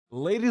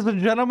Ladies and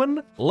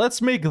gentlemen,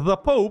 let's make the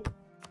Pope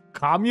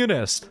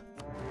communist.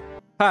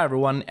 Hi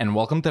everyone, and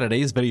welcome to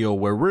today's video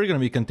where we're going to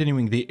be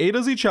continuing the A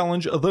to Z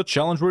challenge, the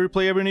challenge where we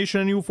play every nation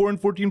in EU4 and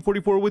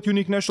 1444 with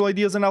unique national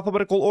ideas in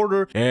alphabetical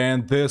order.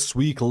 And this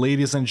week,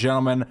 ladies and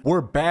gentlemen,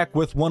 we're back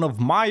with one of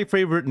my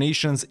favorite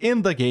nations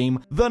in the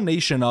game, the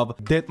nation of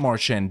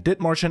Dithmarschen.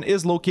 Dithmarschen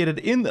is located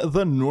in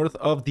the north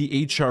of the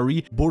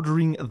HRE,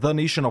 bordering the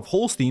nation of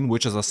Holstein,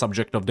 which is a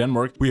subject of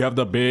Denmark. We have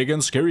the big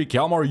and scary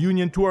Kalmar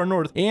Union to our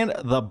north, and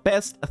the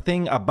best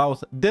thing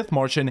about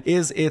Dithmarschen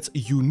is its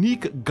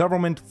unique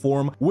government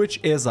form, which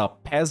is a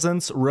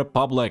peasants'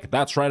 republic.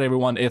 That's right,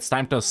 everyone. It's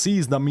time to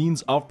seize the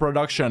means of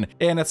production.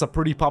 And it's a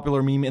pretty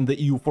popular meme in the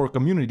EU4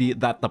 community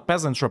that the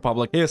peasants'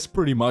 republic is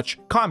pretty much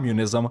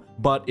communism,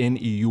 but in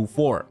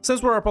EU4.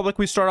 Since we're a republic,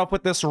 we start off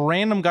with this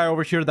random guy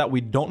over here that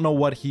we don't know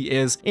what he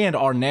is, and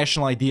our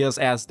national ideas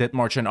as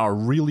Dithmarschen are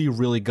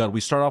really good. We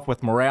start off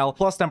with morale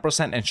plus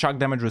 10% and shock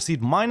damage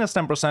received minus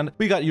 10%.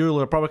 We got yearly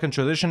republican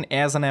tradition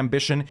as an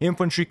ambition,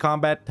 infantry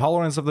combat,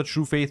 tolerance of the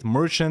true faith,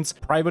 merchants,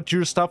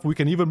 privateer stuff. We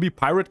can even be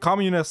pirate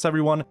communists,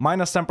 everyone.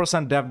 Minus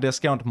 10% dev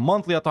discount,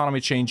 monthly autonomy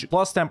change,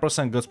 plus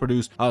 10% goods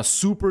produced. A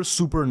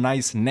super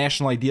nice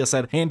national idea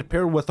set, and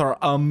paired with our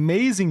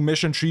amazing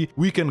mission tree,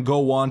 we can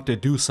go on to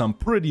do some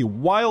pretty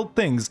wild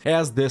things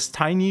as this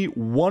tiny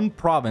one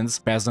province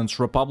peasants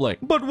republic.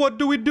 But what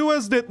do we do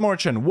as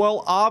Dithmarschen?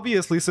 Well,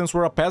 obviously, since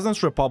we're a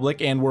peasants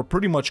republic and we're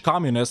pretty much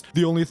communist,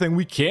 the only thing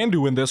we can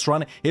do in this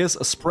run is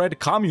spread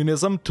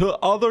communism to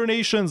other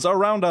nations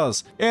around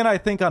us. And I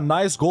think a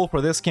nice goal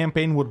for this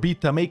campaign would be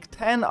to make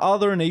 10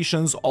 other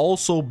nations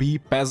also be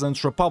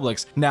peasants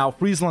republics. Now,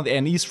 Friesland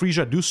and East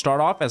Frisia do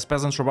start off as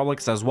peasants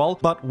republics as well,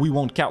 but we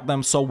won't count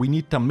them, so we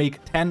need to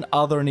make 10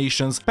 other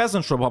nations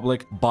peasants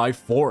republic by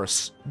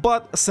force.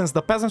 But since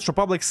the Peasants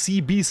Republic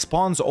CB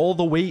spawns all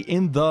the way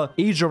in the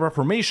Age of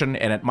Reformation,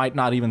 and it might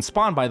not even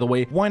spawn, by the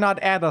way, why not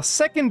add a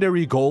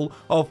secondary goal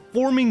of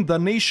forming the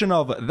nation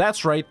of,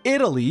 that's right,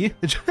 Italy.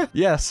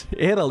 Yes,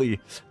 Italy.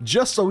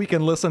 Just so we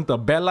can listen to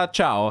Bella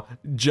Ciao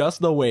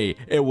just the way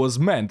it was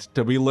meant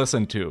to be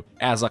listened to,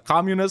 as a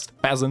communist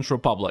Peasants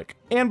Republic.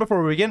 And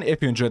before we begin,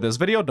 if you enjoyed this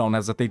video, don't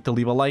hesitate to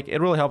leave a like. It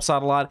really helps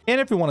out a lot.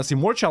 And if you want to see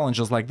more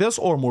challenges like this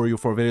or more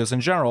EU4 videos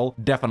in general,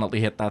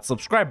 definitely hit that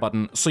subscribe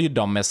button so you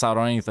don't miss out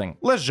on anything.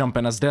 Let's jump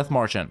in as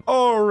Dithmarschen.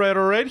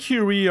 Alright,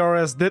 here we are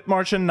as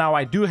Dithmarschen. Now,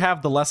 I do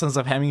have the Lessons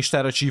of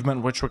Hemmingstad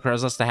achievement, which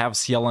requires us to have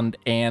Sealand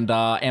and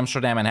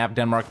Amsterdam and have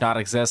Denmark not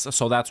exist,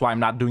 so that's why I'm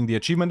not doing the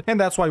achievement, and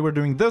that's why we're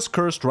doing this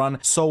cursed run.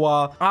 So,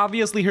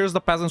 obviously, here's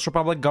the Peasants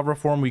Republic Gov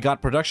Reform. We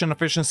got production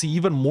efficiency,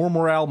 even more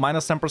morale,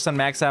 minus 10%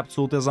 max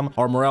absolutism.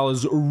 Our morale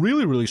is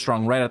really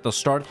strong right at the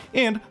start,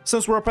 and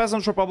since we're a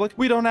Peasants Republic,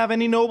 we don't have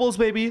any nobles,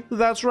 baby.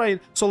 That's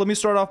right. So let me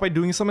start off by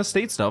doing some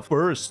estate stuff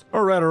first.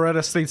 Alright,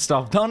 estate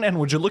stuff done,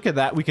 and would you look at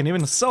that, we can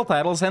even sell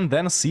titles and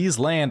then seize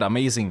land.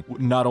 Amazing.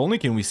 Not only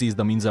can we seize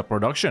the means of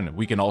production,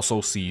 we can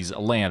also seize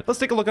land. Let's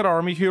take a look at our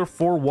army here.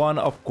 4-1,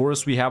 of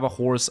course we have a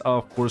horse,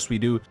 of course we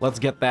do. Let's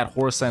get that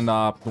horse, and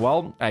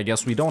well, I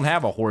guess we don't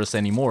have a horse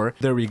anymore.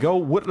 There we go.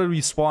 What did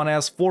we spawn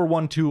as?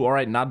 4-1-2.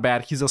 Alright, not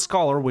bad. He's a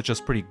scholar, which is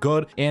pretty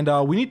good, and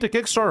we need to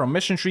kickstart a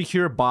mission tree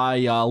here by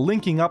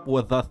linking up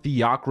with the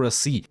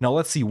theocracy. Now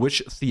let's see,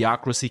 which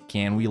theocracy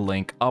can we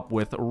link up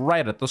with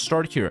right at the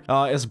start here.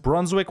 Is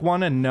Brunswick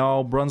one? And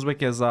no,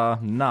 Brunswick is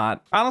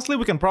not. Honestly,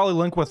 we can probably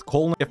link with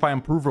Cologne if I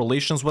improve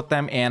relations with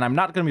them, and I'm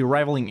not going to be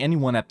rivaling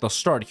anyone at the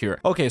start here.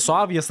 Okay, so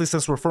obviously,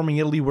 since we're forming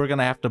Italy, we're going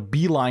to have to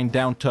beeline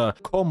down to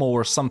Como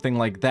or something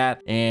like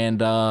that. And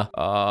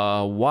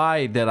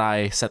why did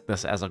I set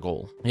this as a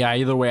goal? Yeah,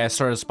 either way, I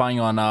started spying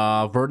on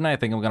Verdun. I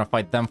think I'm going to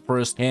fight them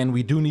first, and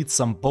we do need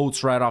some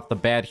boats right off the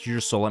bat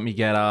here, so let me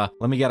get a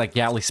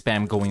galley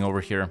spam going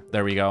over here.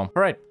 There we go. All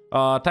right.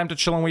 Time to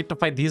chill and wait to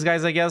fight these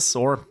guys, I guess,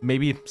 or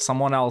maybe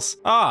someone else.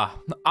 Ah,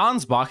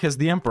 Ansbach is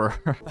the emperor.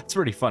 That's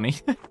pretty funny.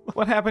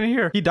 What happened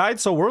here? He died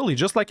so early,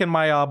 just like in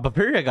my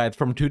Bavaria guide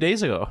from 2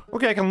 days ago.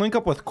 Okay, I can link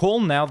up with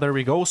Köln now. There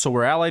we go. So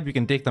we're allied. We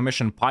can take the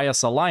mission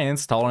Pious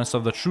Alliance, tolerance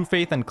of the true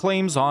faith, and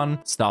claims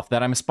on stuff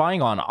that I'm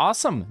spying on.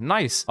 Awesome.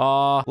 Nice.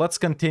 Let's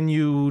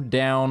continue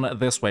down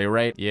this way,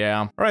 right?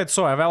 Yeah. All right,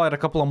 so I've allied a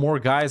couple of more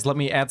guys. Let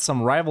me add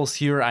some rivals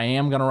here. I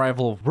am gonna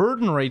rival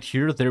Verdun right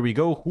here. There we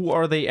go. Who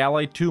are they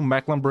allied to?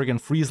 Mecklenburg and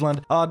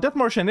Friesland.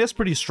 Dithmarschen is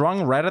pretty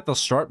strong right at the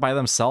start by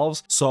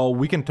themselves, so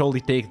we can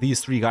totally take these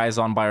 3 guys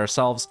on by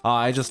ourselves.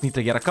 I just need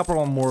to get a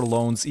couple of more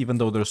loans, even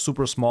though they're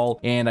super small,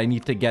 and I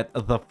need to get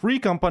the free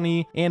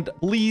company, and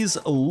please,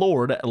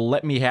 Lord,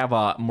 let me have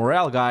a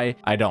morale guy.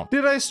 I don't.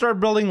 Did I start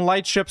building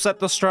light ships at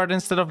the start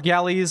instead of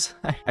galleys?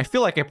 I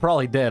feel like I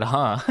probably did,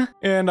 huh?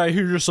 And I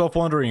hear yourself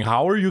wondering,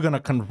 how are you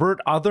gonna convert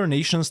other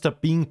nations to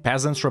being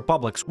peasants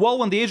republics? Well,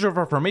 when the Age of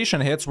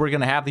Reformation hits, we're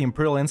gonna have the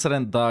Imperial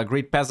Incident, the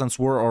Great Peasants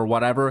War, or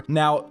whatever, whatever.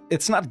 Now,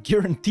 it's not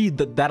guaranteed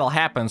that that'll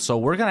happen, so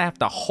we're gonna have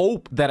to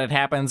hope that it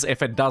happens.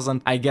 If it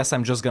doesn't, I guess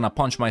I'm just gonna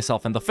punch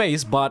myself in the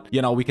face, but,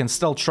 you know, we can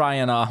still try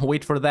and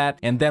wait for that,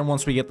 and then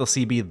once we get the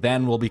CB,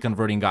 then we'll be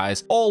converting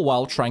guys, all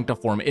while trying to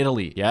form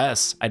Italy.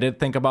 Yes, I did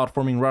think about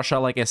forming Russia,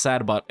 like I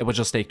said, but it would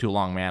just take too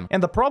long, man.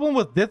 And the problem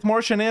with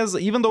Dithmarschen is,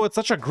 even though it's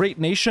such a great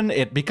nation,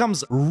 it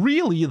becomes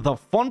really the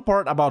fun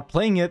part about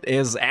playing it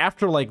is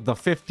after, like, the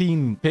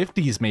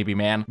 1550s, maybe,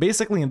 man.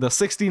 Basically, in the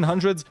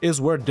 1600s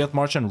is where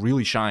Dithmarschen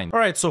really shines. All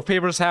right, so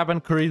favors have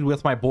been curried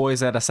with my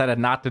boys. I decided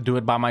not to do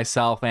it by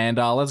myself, and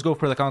let's go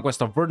for the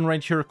conquest of Verdun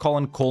right here,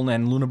 Colin, Köln,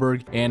 and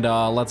Lüneburg, and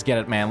let's get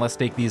it, man. Let's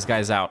take these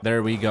guys out.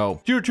 There we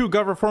go. Tier 2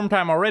 government form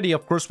time already.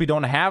 Of course, we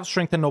don't have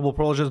strength and noble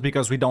privileges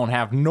because we don't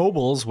have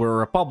nobles. We're a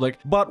republic,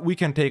 but we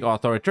can take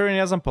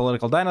authoritarianism,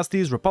 political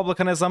dynasties,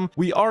 republicanism.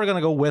 We are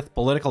gonna go with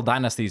political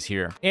dynasties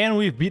here. And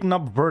we've beaten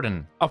up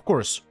Verdun. Of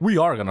course, we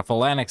are gonna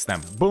full annex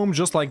them. Boom,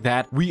 just like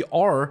that. We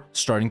are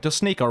starting to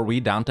snake our way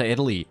down to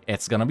Italy.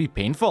 It's gonna be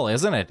painful,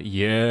 isn't it?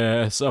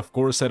 Yes, of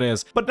course it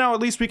is. But now at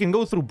least we can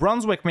go through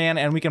Brunswick, man,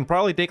 and we can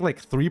probably take like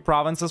 3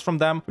 provinces from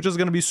them, which is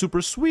gonna be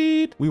super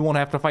sweet. We won't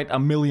have to fight a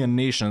million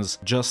nations,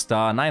 just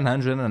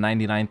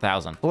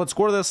 999,000. So let's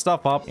score this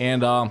stuff up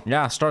and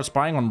yeah, start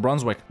spying on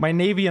Brunswick. My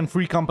navy and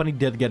free company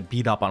did get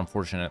beat up,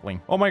 unfortunately.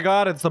 Oh my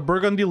god, it's the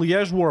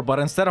Burgundy-Liège war, but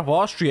instead of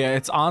Austria,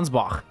 it's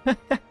Ansbach.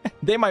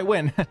 They might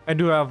win. I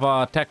do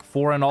have Tech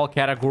 4 in all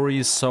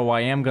categories, so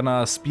I am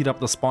gonna speed up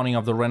the spawning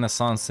of the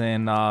Renaissance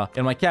in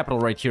my capital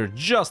right here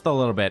just a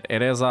little bit.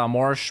 It is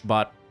Marsh,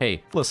 but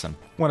hey, listen,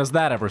 when has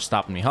that ever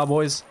stopped me, huh,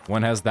 boys?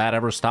 When has that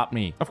ever stopped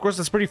me? Of course,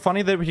 it's pretty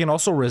funny that we can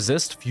also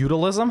resist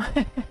feudalism.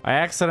 I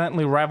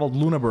accidentally rivaled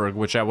Lüneburg,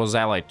 which I was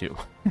allied to.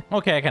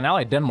 Okay, I can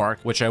ally Denmark,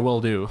 which I will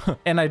do.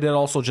 And I did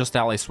also just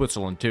ally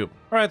Switzerland, too.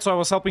 Alright, so I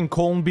was helping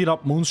Köln beat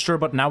up Munster,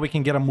 but now we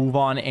can get a move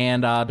on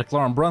and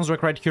declare on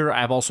Brunswick right here.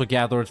 I've also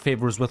gathered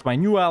favors with my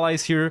new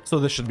allies here, so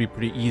this should be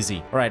pretty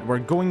easy. Alright, we're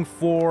going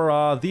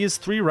for these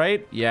 3,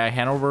 right? Yeah,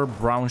 Hanover,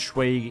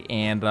 Braunschweig,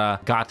 and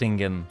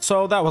Göttingen.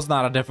 So that was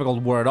not a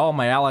difficult war at all.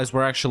 My allies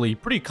were actually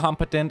pretty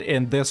competent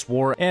in this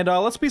war. And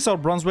let's piece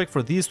out Brunswick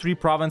for these 3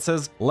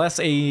 provinces. Less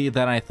AE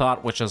than I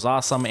thought, which is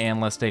awesome. And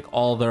let's take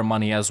all their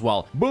money as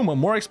well. Boom,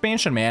 more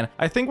expansion, man.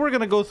 I think we're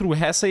gonna go through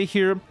Hesse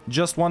here,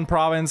 just 1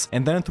 province,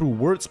 and then through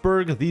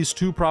Würzburg, these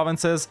 2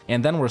 provinces,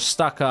 and then we're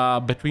stuck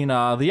between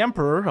the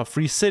Emperor, a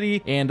free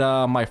city, and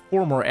my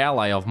former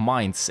ally of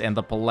Mainz and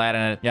the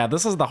Palatinate. Yeah,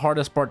 this is the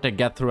hardest part to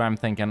get through, I'm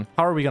thinking.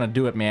 How are we gonna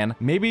do it, man?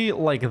 Maybe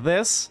like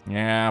this?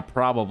 Yeah,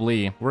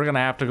 probably. We're gonna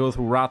have to go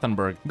through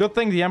Rothenburg. Good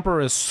thing the Emperor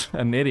is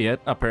an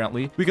idiot,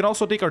 apparently. We can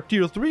also take our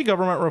tier 3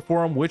 government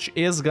reform, which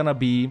is gonna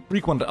be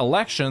frequent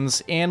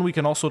elections, and we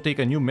can also take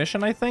a new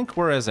mission, I think.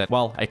 Where is it?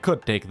 Well, I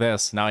could take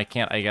this. Now I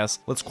can't, I guess.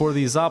 Let's core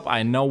these up.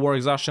 I know war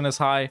exhaustion is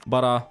high,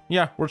 but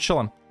yeah, we're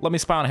chilling. Let me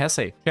spy on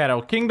Hesse.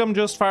 Shadow Kingdom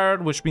just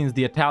fired, which means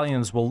the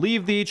Italians will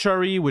leave the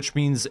HRE, which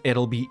means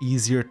it'll be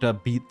easier to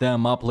beat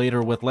them up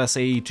later with less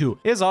AE2.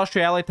 Is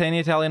Austria allied to any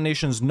Italian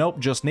nations? Nope,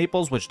 just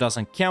Naples, which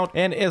doesn't count.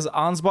 And is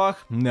Ansbach?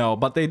 No,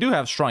 but they do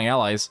have strong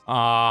allies.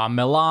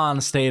 Milan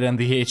stayed in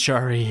the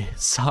HRE.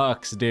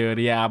 Sucks, dude.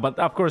 Yeah, but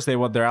of course they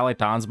would. They're allied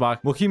to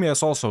Ansbach. Bohemia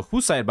is also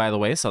Hussite, by the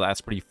way, so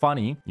that's pretty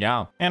funny.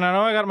 Yeah. And I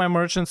know I got my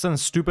merchants in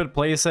stupid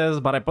places,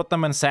 but I put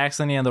them in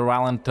Saxony and the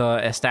Rhineland to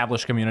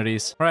establish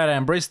communities. All right, I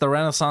embraced the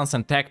Renaissance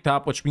and tech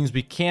top, which means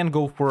we can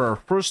go for our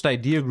first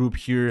idea group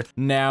here.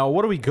 Now,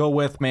 what do we go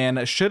with,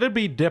 man? Should it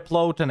be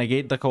Diplo to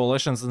negate the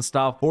coalitions and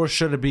stuff, or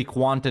should it be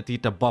quantity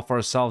to buff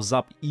ourselves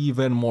up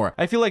even more?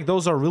 I feel like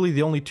those are really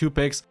the only 2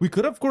 picks. We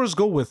could, of course,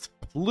 go with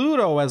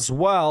Pluto as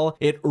well.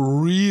 It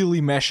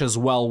really meshes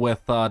well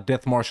with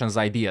Dithmarschen's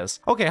ideas.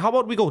 Okay, how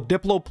about we go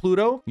Diplo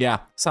Pluto? Yeah,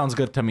 sounds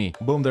good to me.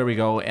 Boom, there we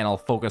go, and I'll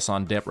focus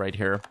on Dip right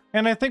here.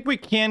 And I think we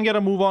can get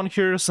a move on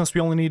here since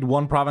we only need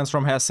 1 province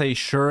from Hesse.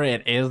 Sure,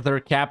 it is their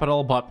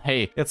capital, but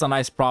hey, it's a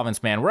nice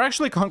province, man. We're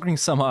actually conquering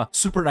some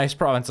super nice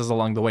provinces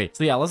along the way.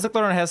 So yeah, let's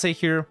declare on Hesse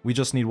here. We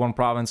just need 1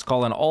 province.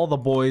 Call in all the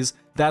boys.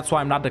 That's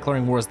why I'm not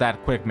declaring wars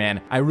that quick,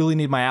 man. I really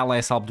need my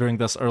allies' help during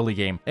this early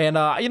game. And,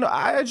 you know,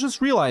 I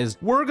just realized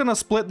we're gonna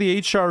split the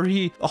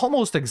HRE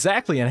almost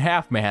exactly in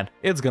half, man.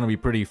 It's gonna be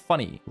pretty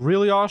funny.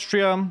 Really,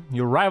 Austria?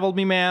 You rivaled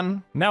me,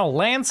 man. Now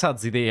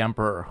Landshut the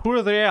Emperor. Who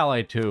are they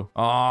allied to?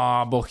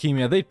 Aw,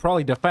 Bohemia. They'd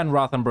probably defend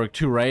Rothenburg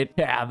too, right?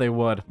 Yeah, they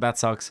would. That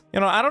sucks. You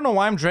know, I don't know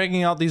why I'm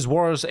dragging out these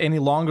wars any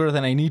longer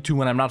than I need to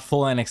when I'm not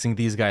full annexing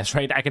these guys,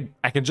 right?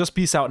 I could just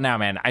peace out now,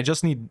 man. I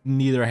just need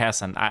neither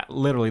Hessen.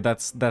 Literally,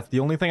 that's the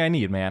only thing I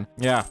need, man.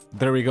 Yeah,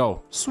 there we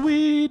go.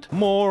 Sweet.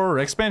 More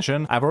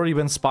expansion. I've already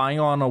been spying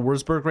on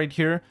Würzburg right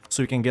here,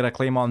 so we can get a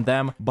claim on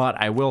them, but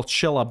I will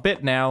chill a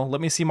bit now. Let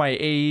me see my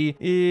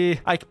AE.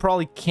 I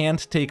probably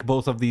can't take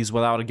both of these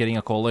without getting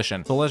a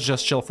coalition, so let's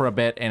just chill for a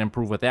bit and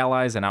improve with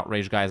allies and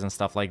outrage guys and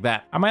stuff like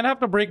that. I might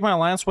have to break my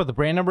alliance with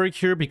Brandenburg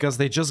here because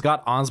they just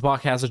got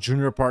Ansbach as a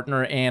junior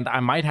partner, and I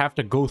might have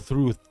to go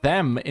through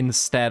them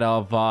instead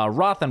of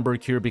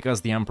Rothenburg here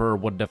because the Emperor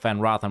would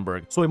defend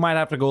Rothenburg. So we might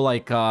have to go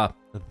like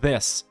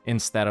this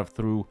instead of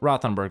through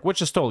Rothenburg,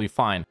 which is totally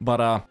fine.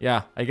 But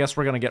yeah, I guess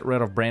we're gonna get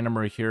rid of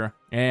Brandenburg here.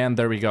 And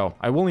there we go.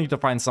 I will need to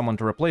find someone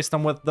to replace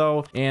them with,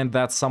 though, and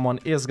that someone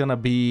is gonna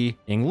be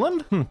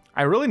England?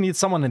 I really need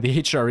someone in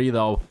the HRE,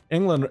 though.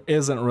 England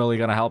isn't really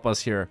gonna help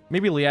us here.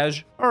 Maybe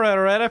Liège?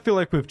 Alright, I feel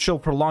like we've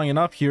chilled for long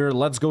enough here.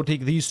 Let's go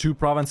take these two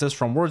provinces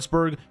from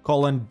Würzburg,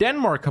 call in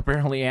Denmark,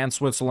 apparently, and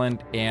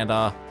Switzerland, and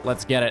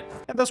let's get it.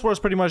 And this war is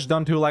pretty much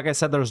done, too. Like I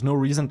said, there's no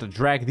reason to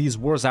drag these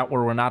wars out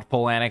where we're not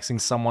full annexing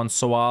someone,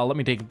 so let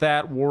me take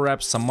that. War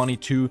reps, some money,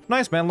 too.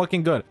 Nice, man,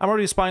 looking good. I'm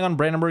already spying on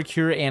Brandenburg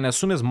here, and as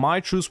soon as my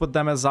truce with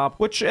them is up,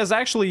 which is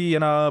actually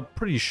in a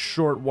pretty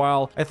short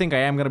while, I think I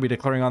am going to be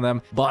declaring on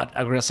them, but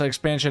aggressive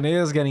expansion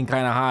is getting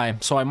kind of high,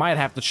 so I might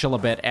have to chill a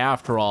bit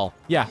after all.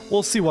 Yeah,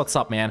 we'll see what's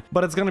up, man.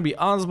 But it's going to be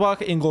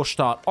Ansbach,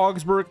 Ingolstadt,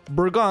 Augsburg,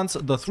 Burgons,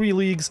 the 3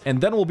 leagues, and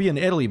then we'll be in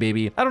Italy,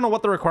 baby. I don't know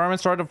what the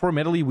requirements are to form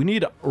Italy. We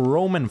need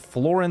Rome and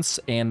Florence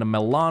and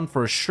Milan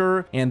for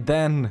sure, and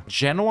then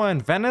Genoa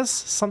and Venice,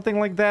 something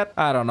like that.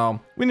 I don't know.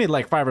 We need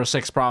like 5 or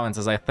 6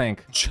 provinces, I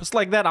think. Just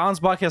like that,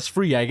 Ansbach is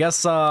free. I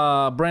guess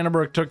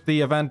Brandenburg took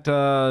the event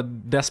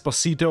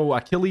Despacito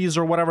Achilles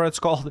or whatever it's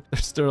called.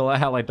 They're still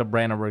allied to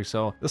Brandenburg,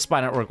 so the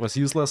spy network was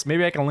useless.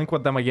 Maybe I can link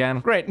with them again.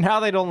 Great, now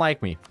they don't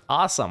like me.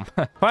 Awesome.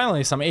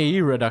 Finally, some AE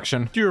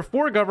reduction. Tier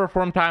 4 gov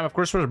reform time. Of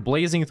course, we're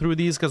blazing through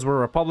these because we're a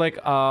republic.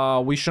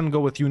 We shouldn't go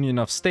with Union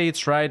of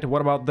States, right?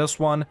 What about this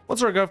one?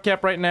 What's our gov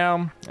cap right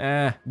now?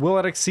 Will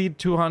it exceed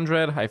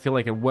 200? I feel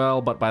like it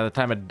will, but by the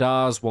time it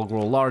does, we'll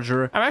grow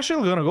larger. I'm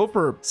actually gonna go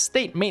for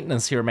state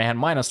maintenance here, man.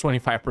 Minus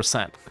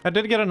 25%. I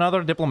did get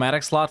another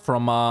diplomatic slot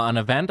from an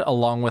event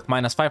along with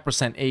minus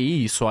 5%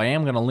 AE, so I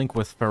am gonna link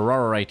with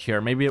Ferrara right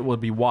here. Maybe it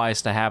would be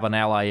wise to have an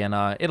ally in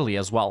Italy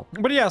as well.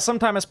 But yeah, some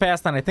time has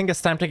passed and I think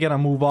it's time to get a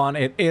move on.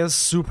 It is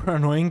super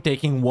annoying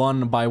taking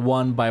one by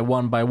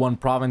one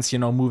province, you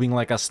know, moving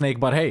like a snake,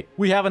 but hey,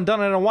 we haven't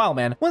done it in a while,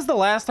 man. When's the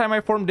last time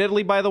I formed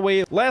Italy, by the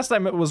way? Last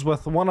time it was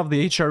with one of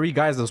the HRE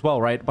guys as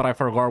well, right? But I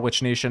forgot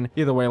which nation.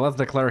 Either way, let's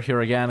declare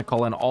here again,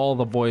 call in all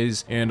the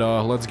boys, and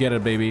let's get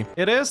it, baby.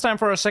 It is time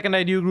for our second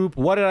idea group.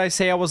 What did I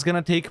say I was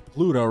gonna take?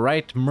 Pluto,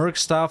 right? Merc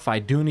stuff. I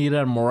do need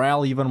it.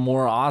 Morale, even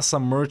more.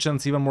 Awesome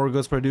merchants, even more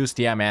goods produced.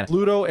 Yeah, man.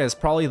 Pluto is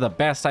probably the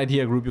best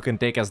idea group you can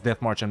take as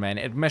Dithmarschen, man.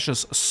 It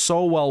meshes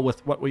so well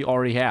with what we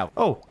already have.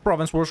 Oh,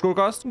 province war score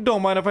cost?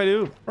 Don't mind if I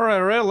do.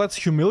 Alright, let's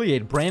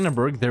humiliate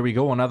Brandenburg. There we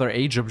go. Another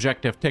age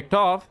objective ticked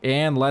off.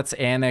 And let's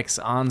annex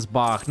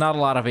Ansbach. Not a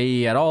lot of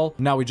AE at all.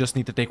 Now we just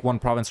need to take one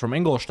province from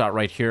Ingolstadt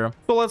right here.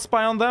 So let's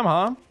spy on them,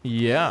 huh?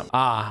 Yeah.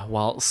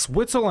 Well,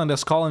 Switzerland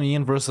is calling me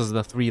in versus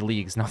the 3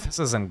 leagues. Now, this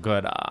isn't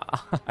good.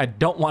 I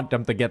don't want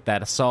them to get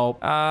that. So,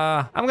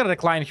 I'm gonna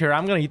decline here.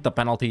 I'm gonna eat the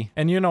penalty.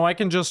 And you know, I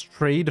can just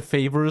trade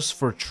favors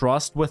for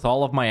trust with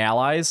all of my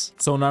allies,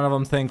 so none of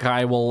them think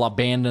I will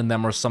abandon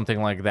them or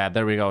something like that.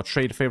 There we go.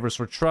 Trade favors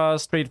for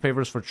trust, trade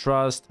favors for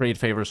trust, trade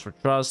favors for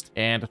trust,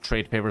 and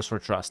trade favors for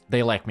trust.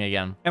 They like me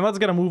again. And let's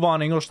get a move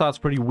on. Ingolstadt's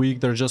pretty weak.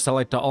 They're just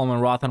allied to Ulm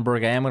and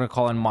Rothenburg. I am gonna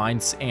call in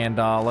Mainz, and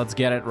let's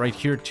get it right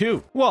here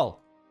too. Well,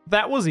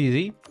 that was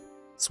easy.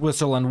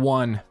 Switzerland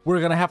won.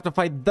 We're gonna have to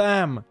fight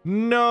them.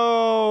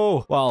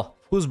 No! Well,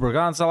 who's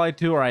Burgons allied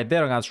to? Alright, they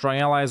don't got strong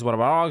allies. What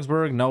about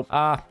Augsburg? Nope.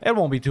 It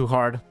won't be too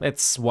hard.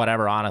 It's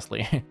whatever,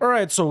 honestly.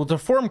 Alright, so to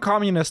form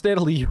communist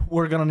Italy,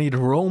 we're gonna need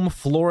Rome,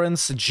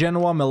 Florence,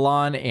 Genoa,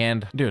 Milan,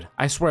 and... Dude,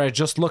 I swear I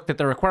just looked at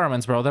the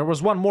requirements, bro. There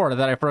was one more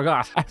that I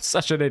forgot. I'm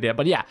such an idiot.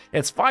 But yeah,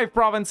 it's 5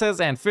 provinces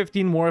and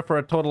 15 more for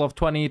a total of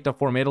 20 to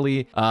form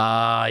Italy.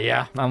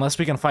 Yeah. Unless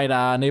we can fight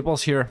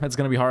Naples here, it's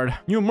gonna be hard.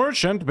 New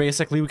merchant.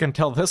 Basically, we can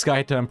tell this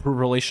guy to improve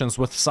relations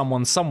with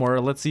someone somewhere.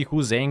 Let's see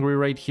who's angry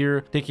right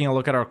here. Taking a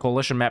look at our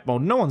coalition map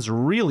mode. No one's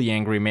really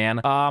angry,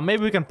 man.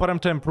 Maybe we can put him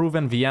to improve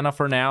in Vienna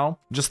for now.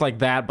 Just like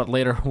that, but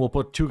later we'll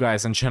put 2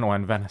 guys in Genoa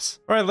and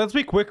Venice. Alright, let's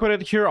be quick with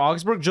it here.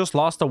 Augsburg just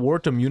lost a war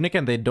to Munich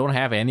and they don't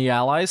have any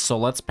allies, so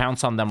let's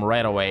pounce on them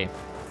right away.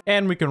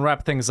 And we can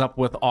wrap things up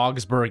with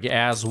Augsburg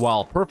as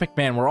well. Perfect,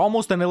 man. We're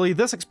almost in Italy.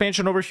 This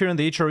expansion over here in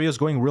the HRE is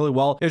going really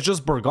well. It's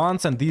just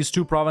Burgons and these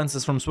 2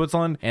 provinces from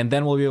Switzerland, and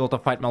then we'll be able to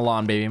fight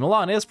Milan, baby.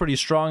 Milan is pretty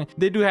strong.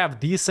 They do have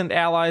decent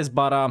allies,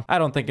 but I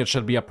don't think it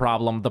should be a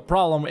problem. The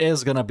problem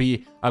is gonna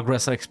be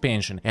aggressive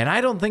expansion. And I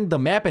don't think the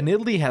map in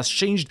Italy has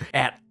changed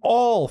at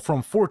all from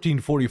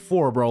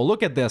 1444, bro.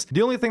 Look at this.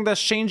 The only thing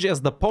that's changed is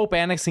the Pope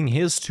annexing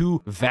his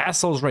 2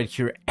 vassals right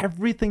here.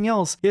 Everything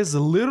else is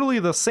literally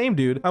the same,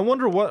 dude. I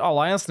wonder what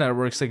alliance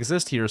networks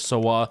exist here,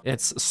 so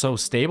it's so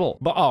stable.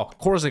 But oh,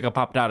 Corsica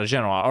popped out of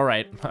Genoa. All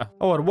right.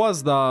 Oh, it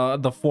was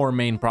the 4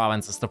 main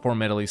provinces to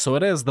form Italy, so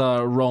it is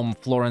the Rome,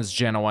 Florence,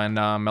 Genoa, and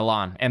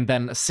Milan, and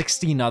then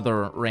 16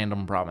 other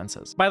random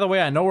provinces. By the way,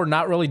 I know we're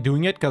not really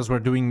doing it because we're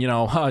doing, you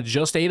know,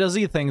 just A to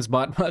Z things,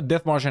 but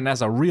Dithmarschen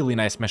has a really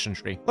nice mission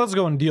tree. Let's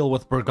go and deal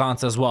with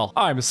Burgons as well.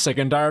 I'm sick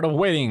and tired of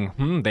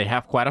waiting. They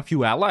have quite a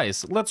few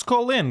allies. Let's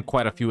call in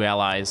quite a few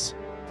allies.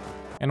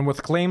 And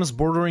with claims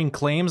bordering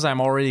claims,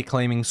 I'm already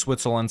claiming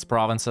Switzerland's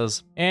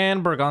provinces.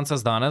 And Burgons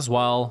is done as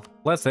well.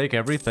 Let's take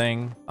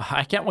everything.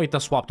 I can't wait to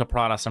swap to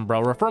Protestant,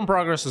 bro. Reform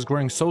progress is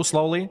growing so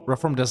slowly.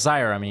 Reform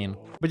desire, I mean.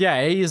 But yeah,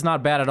 A is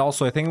not bad at all,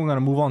 so I think I'm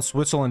gonna move on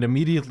Switzerland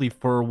immediately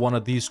for one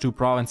of these two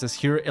provinces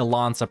here,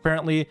 Elance,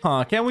 apparently.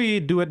 Can we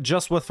do it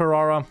just with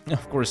Ferrara?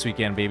 Of course we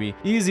can, baby.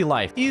 Easy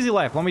life,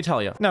 let me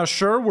tell you. Now,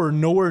 sure, we're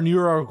nowhere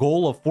near our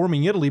goal of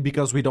forming Italy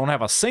because we don't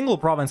have a single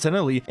province in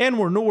Italy, and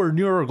we're nowhere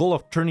near our goal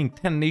of turning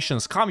 10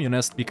 nations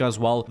communist because,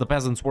 well, the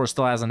Peasants' War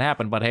still hasn't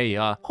happened, but hey,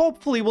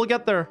 hopefully we'll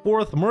get there.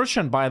 Fourth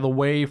merchant, by the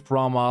way,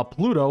 from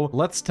Pluto.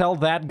 Let's tell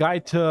that guy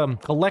to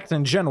collect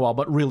in Genoa,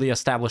 but really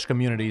establish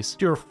communities.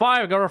 Tier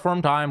 5 got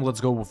reform time.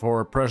 Let's go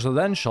for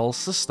presidential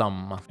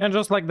system. And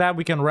just like that,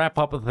 we can wrap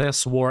up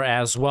this war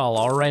as well.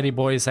 Alrighty,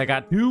 boys, I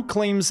got 2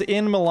 claims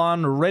in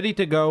Milan ready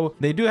to go.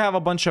 They do have a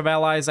bunch of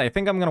allies. I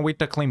think I'm gonna wait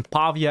to claim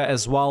Pavia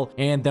as well,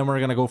 and then we're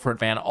gonna go for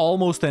it, man.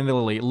 Almost in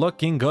Italy,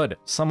 looking good.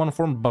 Someone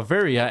formed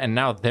Bavaria, and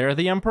now they're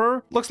the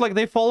emperor. Looks like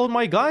they followed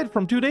my guide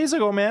from 2 days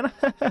ago, man.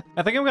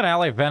 I think I'm gonna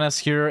ally Venice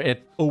here.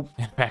 Oh,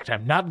 in fact,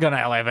 I'm not gonna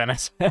ally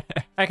Venice.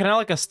 I can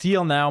ally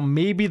Castile now.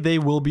 Maybe they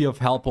will be of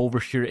help over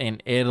here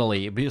in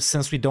Italy,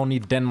 since we don't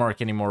need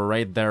Denmark anymore,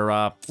 right?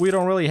 We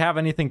don't really have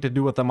anything to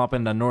do with them up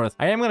in the north.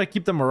 I am gonna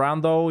keep them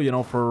around though, you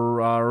know,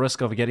 for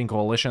risk of getting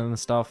coalition and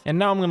stuff. And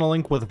now I'm gonna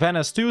link with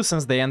Venice too,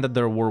 since they ended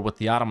their war with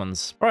the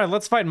Ottomans. All right,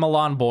 let's fight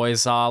Milan,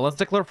 boys. Let's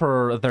declare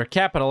for their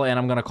capital, and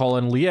I'm gonna call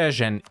in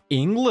Liège and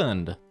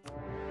England.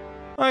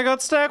 I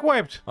got stack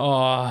wiped.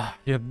 Oh,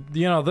 you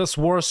know, this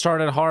war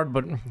started hard,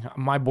 but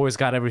my boys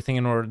got everything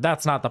in order.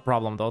 That's not the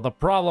problem, though. The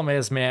problem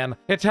is, man,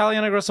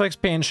 Italian aggressive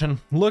expansion.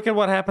 Look at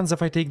what happens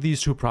if I take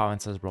these 2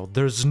 provinces, bro.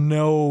 There's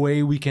no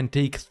way we can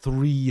take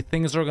 3.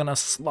 Things are gonna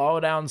slow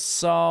down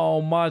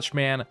so much,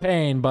 man.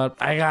 Pain, but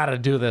I gotta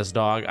do this,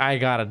 dog. I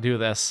gotta do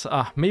this.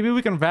 Maybe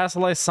we can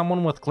vassalize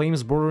someone with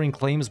claims, bordering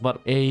claims, but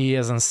A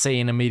is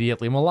insane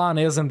immediately. Milan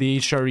is in the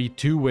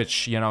HRE2,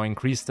 which, you know,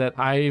 increased it.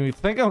 I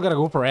think I'm gonna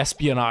go for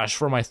espionage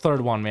for my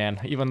 3rd one, man,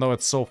 even though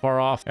it's so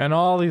far off. And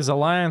all these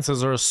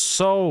alliances are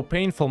so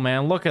painful,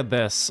 man. Look at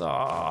this.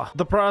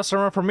 The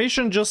Protestant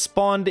Reformation just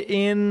spawned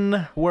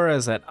in... Where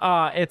is it?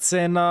 It's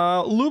in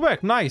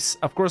Lübeck. Nice.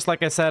 Of course,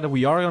 like I said,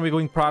 we are going to be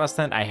going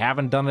Protestant. I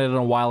haven't done it in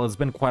a while. It's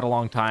been quite a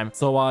long time.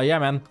 So, yeah,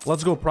 man,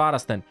 let's go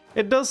Protestant.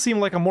 It does seem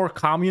like a more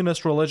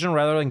communist religion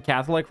rather than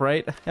Catholic,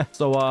 right?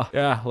 So,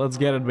 yeah, let's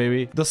get it,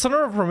 baby. The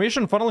Center of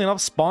Reformation, funnily enough,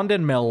 spawned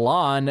in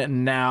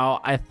Milan.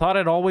 Now, I thought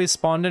it always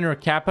spawned in your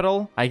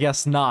capital. I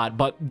guess not,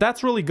 but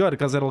that's really good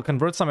because it'll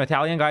convert some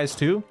Italian guys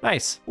too.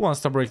 Nice. Who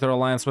wants to break their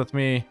alliance with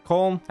me?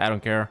 Colm? I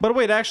don't care. But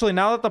wait, actually,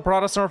 now that the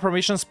Protestant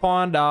Reformation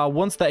spawned,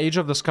 once the Age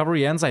of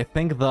Discovery ends, I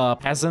think the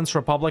Peasants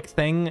Republic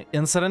thing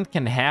incident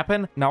can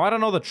happen. Now, I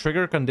don't know the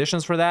trigger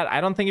conditions for that. I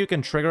don't think you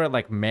can trigger it,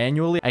 like,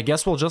 manually. I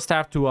guess we'll just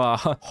have to,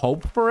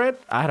 hope for it.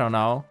 I don't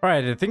know. All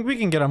right, I think we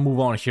can get a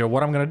move on here.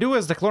 What I'm gonna do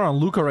is declare on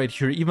Lucca right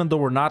here, even though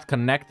we're not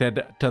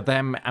connected to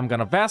them. I'm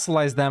gonna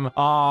vassalize them.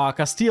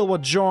 Castile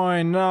would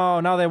join. No,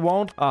 now they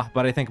won't.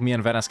 But I think me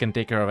and Venice can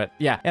take care of it.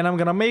 Yeah, and I'm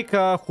gonna make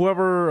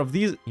whoever of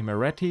these...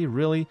 Imereti,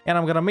 really? And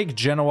I'm gonna make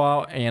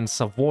Genoa and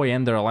Savoy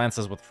end their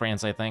alliances with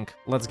France, I think.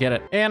 Let's get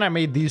it. And I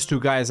made these 2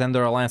 guys end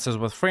their alliances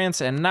with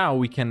France, and now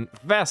we can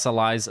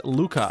vassalize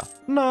Lucca.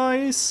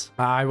 Nice.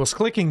 I was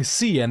clicking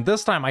C, and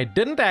this time I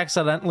didn't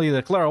accidentally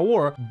declare a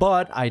war,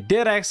 but I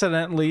did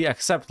accidentally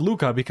accept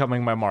Lucca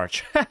becoming my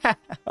march.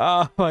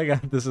 Oh my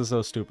god, this is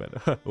so stupid.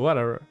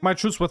 Whatever. My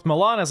truce with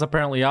Milan is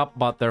apparently up,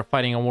 but they're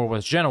fighting a war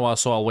with Genoa,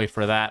 so I'll wait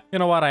for that. You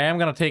know what? I am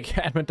gonna take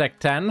Admin Tech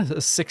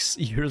 10, 6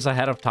 years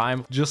ahead of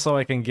time, just so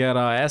I can get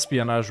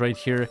espionage right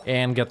here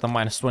and get the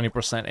minus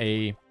 20%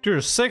 AE.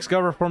 Tier 6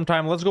 got reform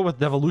time. Let's go with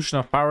devolution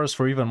of powers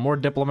for even more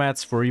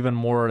diplomats, for even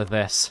more of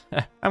this.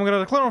 I'm gonna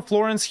declare on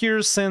Florence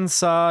here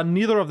since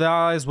neither of the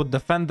allies would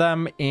defend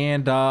them,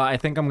 and I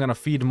think I'm gonna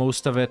feed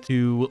most of it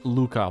to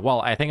Lucca.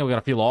 Well, I think I'm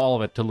gonna feed all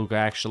of it to Lucca,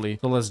 actually.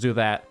 So let's do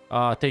that.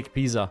 Take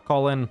Pisa.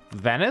 Call in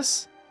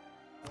Venice?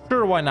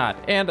 Sure, why not?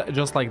 And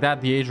just like that,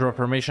 the Age of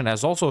Reformation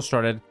has also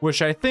started,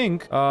 which I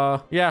think,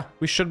 yeah,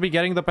 we should be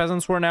getting the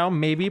Peasants' War now.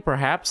 Maybe,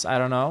 perhaps, I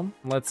don't know.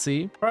 Let's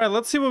see. All right,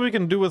 let's see what we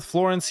can do with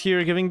Florence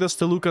here, giving this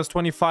to Lucca's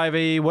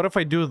 25A. What if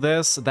I do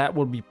this? That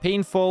would be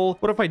painful.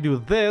 What if I do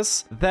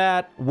this?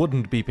 That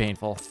wouldn't be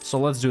painful. So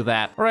let's do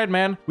that. All right,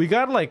 man. We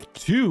got like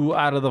 2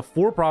 out of the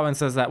 4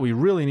 provinces that we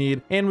really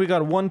need. And we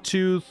got 1,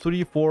 2,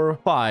 3, 4,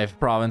 5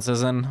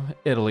 provinces in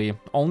Italy.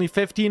 Only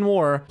 15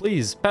 more.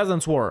 Please,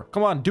 Peasants' War.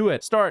 Come on, do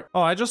it. Start.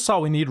 Oh, I just saw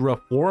we need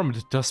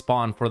Reformed to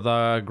spawn for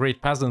the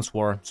Great Peasants'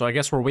 War, so I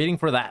guess we're waiting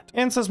for that.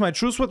 And since my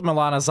truce with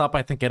Milan is up,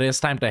 I think it is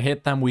time to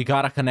hit them. We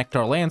gotta connect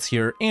our lands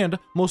here, and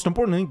most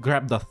importantly,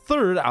 grab the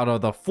 3rd out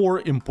of the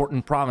 4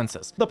 important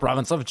provinces, the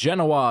province of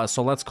Genoa.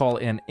 So let's call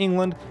in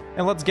England,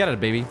 and let's get it,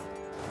 baby.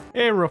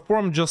 Hey,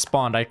 reform just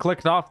spawned. I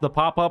clicked off the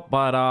pop-up,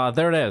 but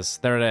there it is.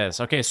 There it is.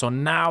 Okay, so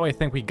now I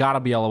think we gotta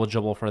be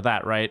eligible for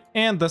that, right?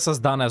 And this is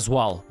done as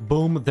well.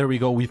 Boom, there we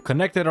go. We've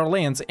connected our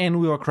lands and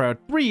we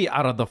acquired 3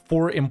 out of the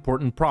 4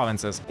 important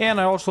provinces.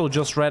 And I also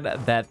just read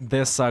that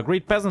this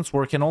Great Peasants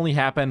War can only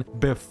happen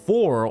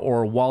before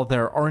or while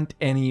there aren't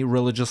any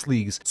religious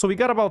leagues. So we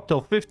got about till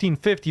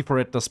 1550 for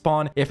it to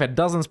spawn. If it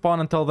doesn't spawn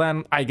until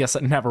then, I guess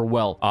it never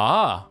will.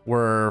 Ah,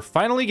 we're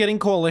finally getting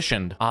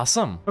coalitioned.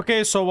 Awesome.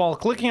 Okay, so while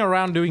clicking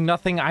around doing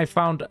nothing, I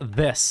found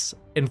this.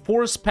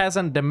 Enforce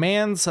peasant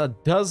demands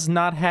does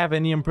not have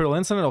any imperial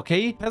incident.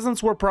 Okay,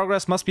 peasants war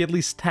progress must be at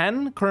least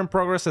 10. Current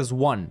progress is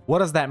 1. What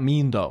does that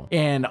mean though?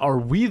 And are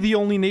we the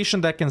only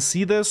nation that can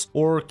see this,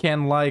 or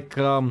can like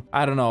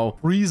I don't know,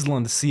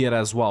 Friesland see it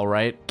as well,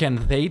 right?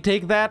 Can they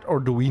take that,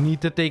 or do we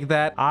need to take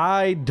that?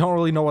 I don't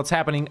really know what's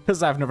happening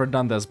because I've never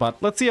done this, but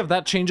let's see if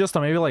that changes to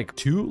maybe like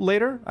 2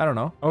 later. I don't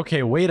know.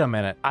 Okay, wait a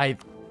minute. I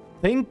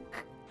think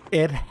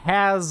it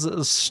has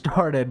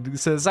started,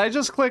 since I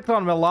just clicked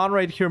on Milan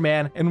right here,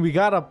 man, and we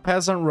got a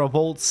peasant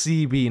revolt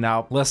CB.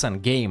 Now listen,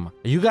 game,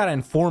 you gotta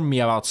inform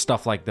me about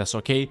stuff like this,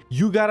 okay?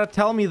 You gotta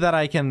tell me that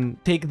I can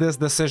take this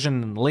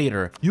decision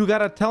later. You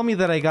gotta tell me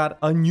that I got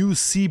a new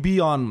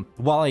CB on,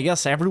 well, I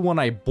guess everyone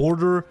I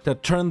border, to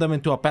turn them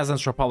into a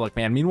peasants republic,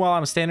 man. Meanwhile,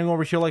 I'm standing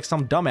over here like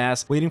some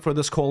dumbass waiting for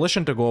this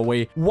coalition to go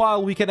away,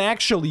 while we can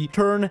actually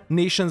turn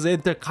nations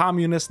into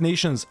communist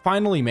nations.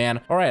 Finally,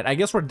 man. All right, I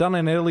guess we're done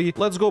in Italy.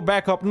 Let's go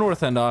back up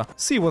north and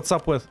see what's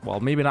up with, well,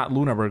 maybe not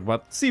Lüneburg,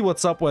 but see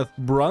what's up with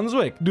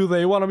Brunswick. Do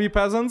they want to be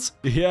peasants?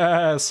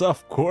 Yes,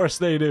 of course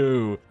they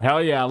do.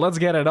 Hell yeah, let's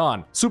get it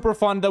on. Super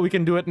fun that we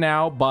can do it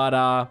now, but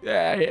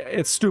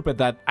it's stupid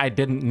that I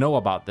didn't know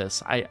about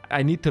this.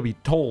 I need to be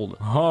told.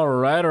 All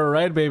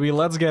right, baby,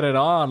 let's get it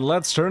on.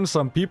 Let's turn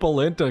some people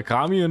into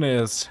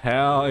communists.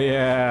 Hell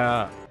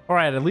yeah. All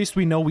right, at least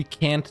we know we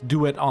can't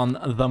do it on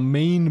the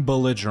main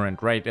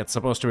belligerent, right? It's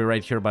supposed to be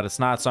right here, but it's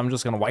not, so I'm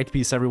just gonna white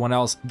piece everyone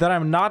else that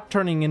I'm not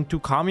turning into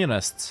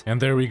communists.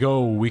 And there we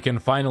go. We can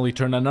finally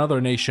turn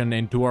another nation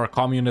into our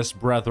communist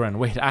brethren.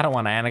 Wait, I don't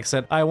want to annex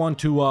it. I want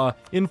to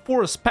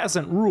enforce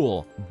peasant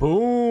rule.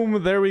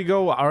 Boom, there we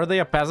go. Are they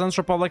a peasants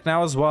republic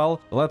now as well?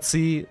 Let's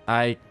see.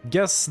 I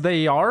guess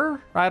they are?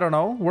 I don't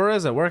know. Where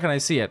is it? Where can I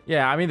see it?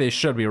 Yeah, I mean, they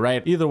should be,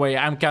 right? Either way,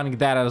 I'm counting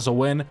that as a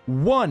win.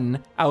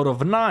 1 out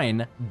of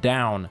 9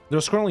 down.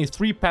 There's currently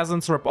 3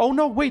 peasants. Oh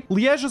no, wait,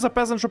 Liège is a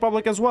peasants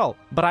republic as well,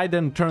 but I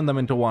didn't turn them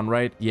into one,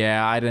 right?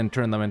 Yeah, I didn't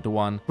turn them into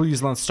one.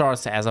 Friesland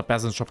starts as a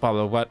peasants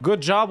republic, but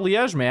good job,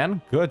 Liège,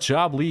 man. Good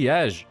job,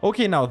 Liège.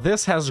 Okay, now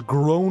this has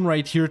grown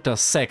right here to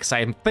 6.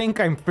 I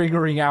think I'm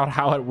figuring out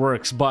how it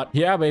works, but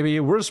yeah, baby,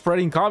 we're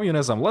spreading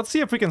communism. Let's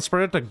see if we can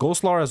spread it to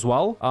Goslar as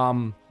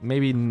well.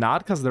 Maybe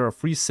not, because they're a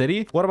free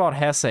city. What about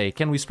Hesse?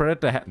 Can we spread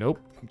it to Nope.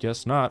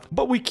 Guess not.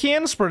 But we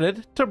can spread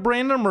it to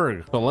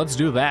Brandenburg. So let's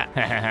do that.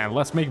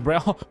 Let's make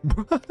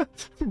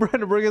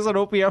Brandenburg is an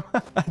opium.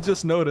 I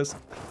just noticed.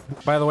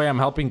 By the way, I'm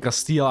helping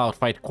Castile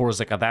outfight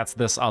Corsica. That's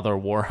this other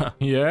war.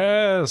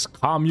 Yes,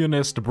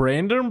 communist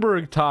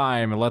Brandenburg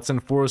time. Let's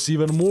enforce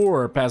even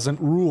more peasant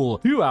rule.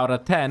 2 out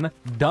of 10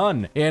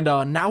 done. And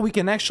now we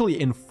can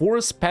actually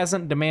enforce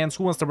peasant demands.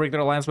 Who wants to break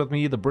their alliance with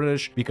me? The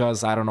British,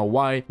 because I don't know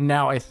why.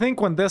 Now, I think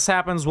when this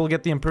happens, we'll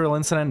get the imperial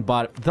incident,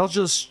 but they'll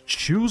just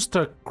choose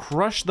to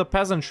crush the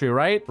peasantry,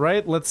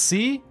 right? Let's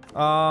see.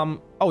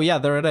 Oh yeah,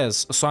 there it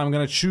is. So I'm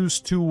gonna choose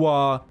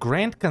to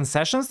grant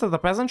concessions to the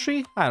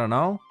peasantry? I don't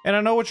know. And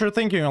I know what you're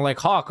thinking. You're like,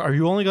 Hawk, are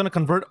you only gonna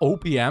convert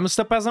OPMs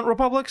to peasant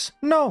republics?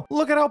 No,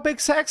 look at how big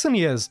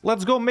Saxony is.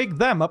 Let's go make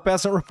them a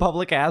peasant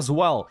republic as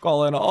well.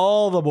 Call in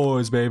all the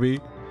boys, baby.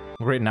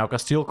 Great, now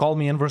Castile called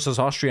me in versus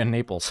Austria and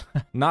Naples.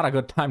 Not a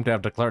good time to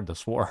have declared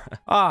this war.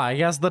 I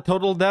guess the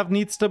total dev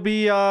needs to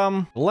be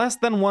less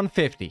than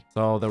 150.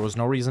 So there was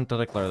no reason to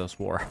declare this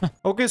war.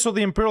 Okay, so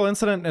the imperial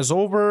incident is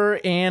over,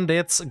 and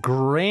it's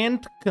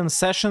grant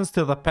concessions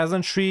to the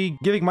peasantry,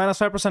 giving minus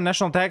 5%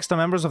 national tax to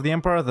members of the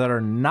empire that are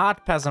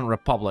not peasant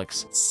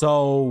republics.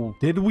 So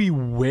did we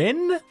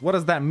win? What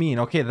does that mean?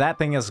 Okay, that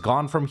thing is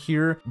gone from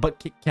here,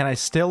 but can I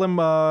still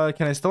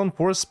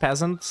enforce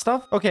peasant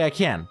stuff? Okay, I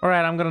can. All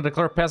right, I'm gonna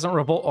declare peasant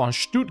revolt on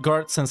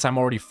Stuttgart since I'm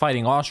already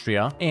fighting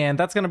Austria, and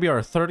that's gonna be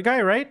our 3rd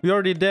guy, right? We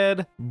already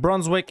did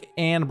Brunswick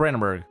and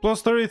Brandenburg.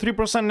 Plus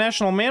 33%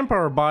 national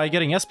manpower by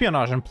getting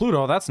espionage in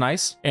Pluto. That's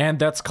nice. And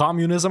that's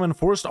communism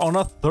enforced on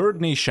a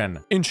 3rd nation.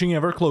 Inching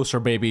ever closer,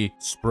 baby.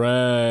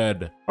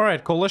 Spread. All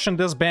right, coalition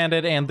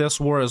disbanded and this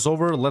war is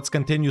over. Let's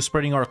continue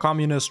spreading our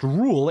communist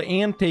rule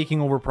and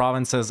taking over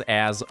provinces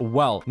as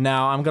well.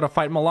 Now, I'm gonna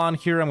fight Milan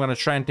here. I'm gonna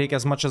try and take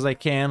as much as I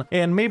can,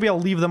 and maybe I'll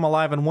leave them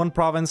alive in one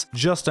province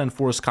just to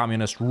enforce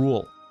communist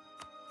rule.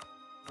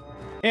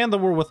 And the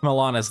war with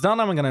Milan is done.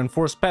 I'm gonna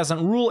enforce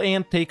peasant rule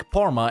and take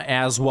Parma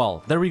as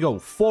well. There we go,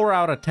 4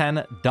 out of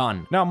 10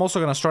 done. Now I'm also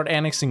gonna start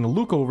annexing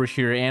Lucca over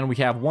here, and we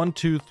have 1,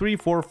 2, 3,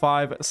 4,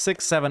 5,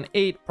 6, 7,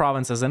 8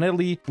 provinces in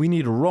Italy. We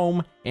need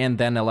Rome and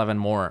then 11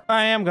 more.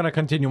 I am gonna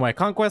continue my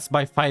conquest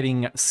by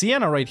fighting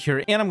Siena right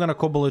here, and I'm gonna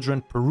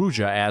co-belligerent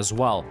Perugia as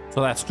well.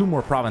 So that's 2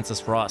 more provinces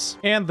for us.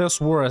 And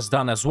this war is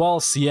done as well.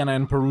 Siena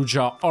and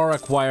Perugia are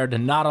acquired.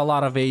 Not a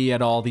lot of AE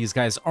at all. These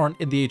guys aren't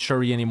in the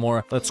HRE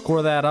anymore. Let's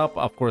score that up,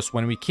 of course,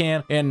 when we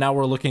can. And now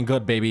we're looking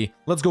good, baby.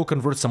 Let's go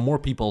convert some more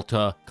people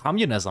to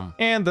communism.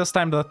 And this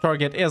time the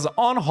target is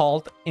on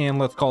halt, and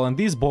let's call in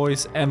these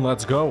boys and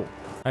let's go.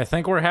 I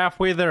think we're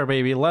halfway there,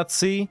 baby. Let's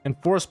see.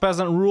 Enforce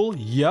peasant rule.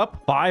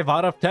 Yup. 5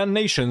 out of 10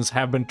 nations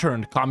have been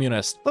turned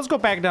communist. Let's go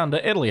back down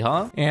to Italy,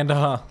 huh? And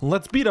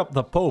let's beat up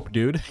the Pope,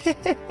 dude.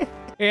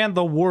 And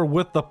the war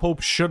with the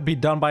Pope should be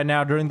done by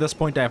now. During this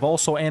point, I've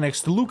also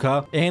annexed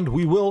Lucca, and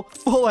we will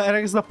full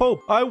annex the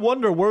Pope. I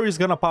wonder where he's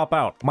gonna pop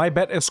out. My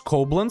bet is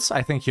Koblenz.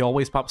 I think he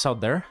always pops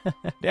out there.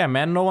 Damn,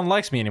 man, no one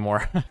likes me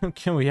anymore.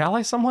 Can we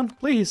ally someone,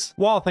 please?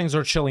 While things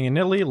are chilling in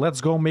Italy,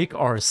 let's go make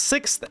our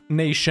 6th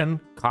nation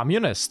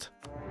communist.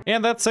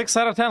 And that's 6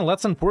 out of 10.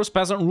 Let's enforce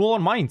peasant rule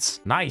on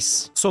Mainz.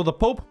 Nice. So the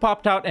Pope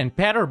popped out in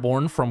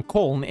Paderborn from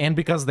Cologne, and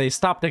because they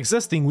stopped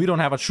existing, we don't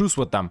have a truce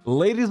with them.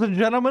 Ladies and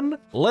gentlemen,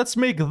 let's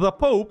make the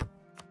Pope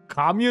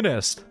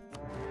communist.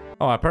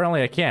 Oh,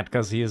 apparently I can't,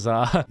 because he is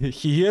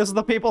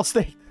the papal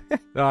state.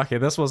 Okay,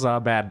 this was a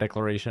bad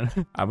declaration.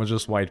 I'm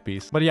just white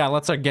piece. But yeah,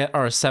 let's get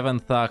our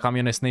 7th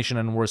communist nation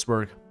in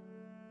Würzburg.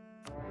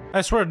 I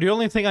swear, the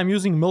only thing I'm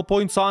using mill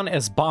points on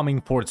is bombing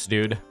forts,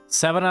 dude.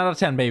 7 out of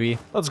 10, baby.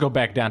 Let's go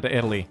back down to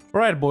Italy.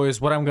 Alright, boys,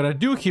 what I'm gonna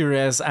do here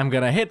is I'm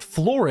gonna hit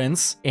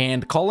Florence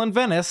and call in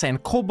Venice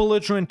and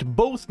co-belligerent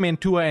both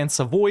Mantua and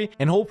Savoy,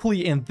 and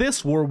hopefully in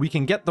this war we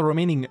can get the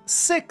remaining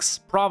 6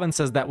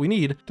 provinces that we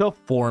need to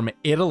form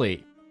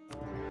Italy.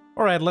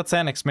 Alright, let's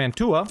annex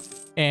Mantua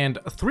and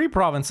 3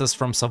 provinces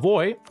from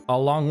Savoy,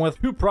 along with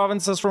 2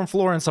 provinces from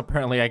Florence,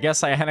 apparently. I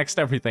guess I annexed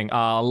everything.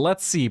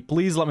 Let's see.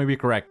 Please let me be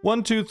correct.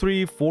 1, 2,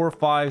 3, 4,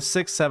 5,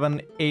 6,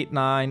 7, 8,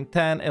 9,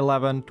 10,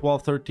 11,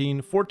 12,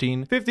 13,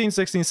 14, 15,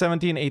 16,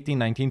 17, 18,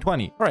 19,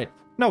 20. Alright.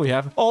 Now we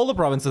have all the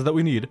provinces that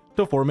we need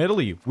to form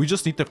Italy. We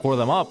just need to core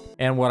them up.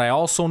 And what I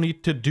also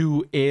need to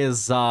do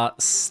is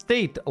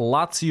state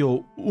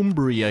Lazio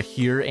Umbria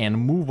here and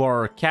move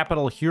our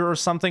capital here or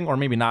something, or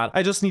maybe not.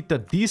 I just need to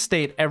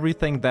destate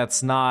everything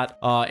that's not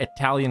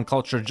Italian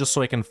culture, just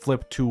so I can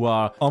flip to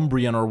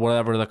Umbrian or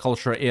whatever the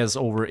culture is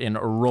over in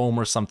Rome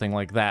or something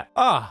like that.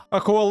 Ah, a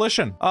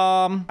coalition.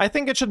 I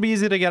think it should be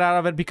easy to get out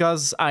of it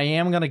because I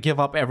am gonna give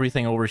up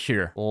everything over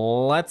here.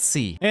 Let's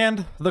see.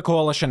 And the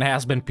coalition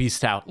has been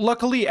pieced out.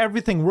 Luckily,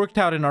 everything worked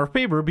out in our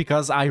favor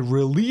because I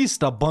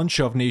released a bunch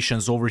of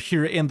nations over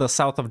here in the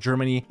south of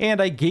Germany,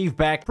 and I gave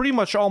back pretty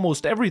much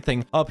almost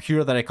everything up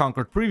here that I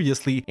conquered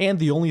previously, and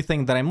the only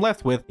thing that I'm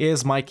left with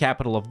is my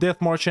capital of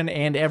Dithmarschen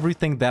and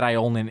everything that I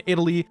own in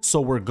Italy, so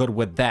we're good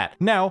with that.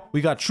 Now,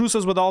 we got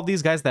truces with all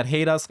these guys that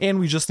hate us, and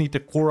we just need to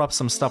core up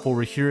some stuff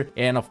over here,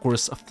 and of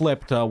course,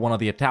 flip to one of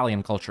the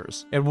Italian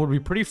cultures. It would be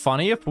pretty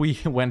funny if we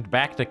went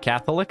back to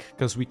Catholic,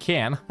 because we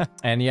can.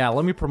 And yeah,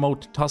 let me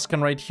promote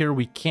Tuscan right here.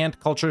 We can't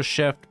culture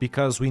shift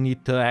because we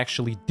need to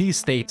actually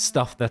destate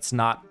stuff that's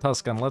not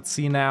Tuscan. Let's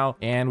see now,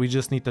 and we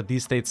just need to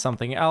destate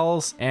something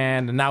else,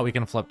 and now we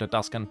can flip to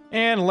Tuscan.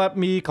 And let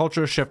me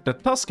culture shift to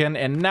Tuscan,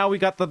 and now we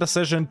got the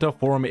decision to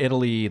form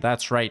Italy.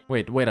 That's right.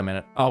 Wait a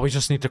minute. Oh, we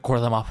just need to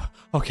core them up.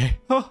 Okay.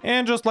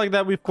 And just like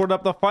that, we've cored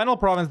up the final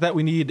province that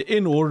we need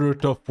in order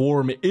to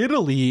form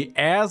Italy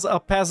as a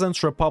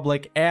peasants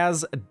republic,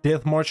 as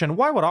Dithmarschen.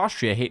 Why would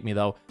Austria hate me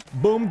though?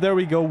 Boom, there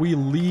we go. We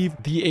leave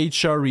the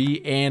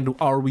HRE, and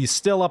are we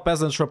still a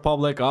peasants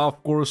republic?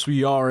 Of course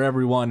we are,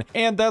 everyone.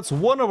 And that's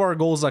one of our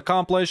goals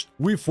accomplished.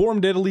 We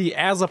formed Italy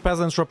as a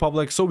peasants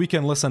republic so we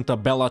can listen to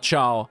Bella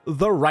Ciao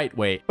the right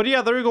way. But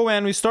yeah, there you go,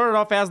 man. We started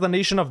off as the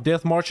nation of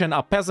Dithmarschen,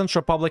 a peasants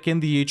republic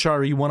in the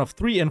HRE, one of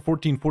 3 in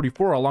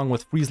 1444, along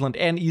with Friesland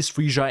and East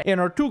Frisia.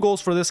 And our 2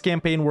 goals for this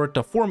campaign were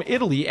to form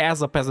Italy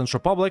as a peasants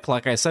republic,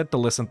 like I said, to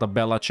listen to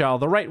Bella Ciao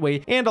the right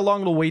way, and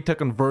along the way to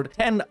convert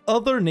 10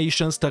 other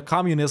nations to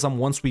communism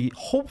once we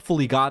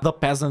hopefully got the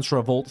Peasants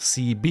Revolt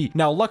CB.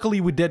 Now,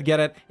 luckily we did get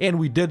it, and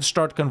we did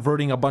start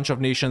converting a bunch of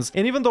nations.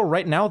 And even though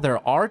right now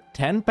there are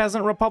 10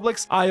 peasant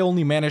republics, I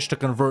only managed to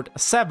convert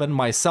 7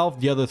 myself,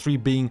 the other 3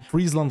 being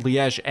Friesland,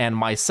 Liège, and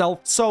myself.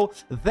 So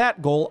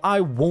that goal,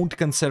 I won't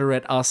consider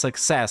it a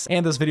success.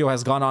 And this video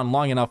has gone on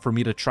long enough for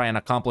me to try and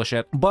accomplish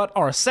it. But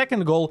our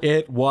second goal,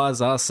 it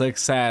was a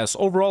success.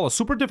 Overall, a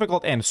super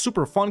difficult and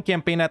super fun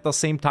campaign at the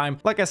same time.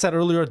 Like I said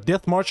earlier,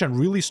 Dithmarschen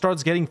really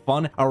starts getting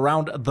fun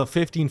around the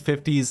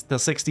 1550s to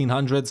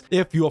 1600s,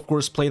 if you of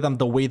course play them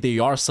the way they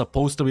are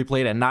supposed to be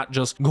played and not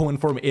just going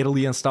from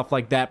Italy and stuff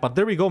like that. But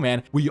there we go,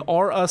 man. We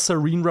are a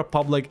serene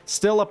republic,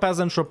 still a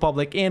peasants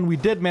republic, and we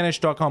did manage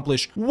to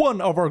accomplish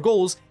one of our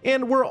goals,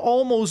 and we're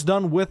almost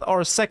done with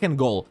our second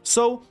goal.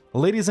 So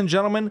Ladies and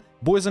gentlemen,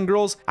 boys and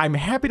girls, I'm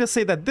happy to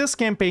say that this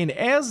campaign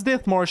as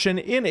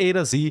Dithmarschen in A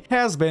to Z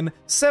has been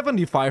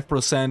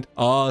 75%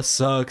 a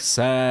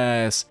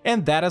success.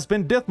 And that has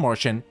been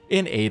Dithmarschen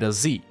in A to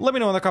Z. Let me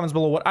know in the comments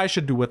below what I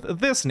should do with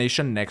this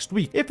nation next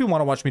week. If you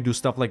want to watch me do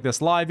stuff like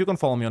this live, you can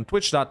follow me on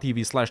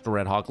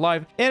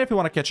twitch.tv/TheRedHawkLive. And if you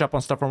want to catch up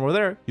on stuff from over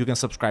there, you can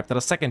subscribe to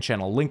the second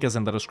channel. Link is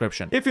in the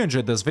description. If you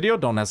enjoyed this video,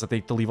 don't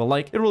hesitate to leave a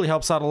like. It really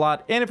helps out a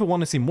lot. And if you want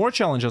to see more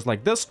challenges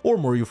like this or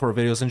more EU4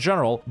 videos in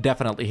general,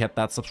 definitely hit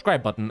that subscribe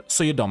button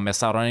so you don't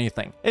miss out on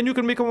anything. And you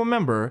can become a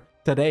member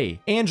today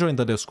and join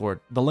the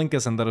Discord. The link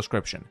is in the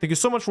description. Thank you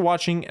so much for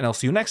watching, and I'll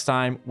see you next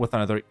time with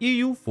another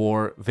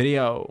EU4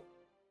 video.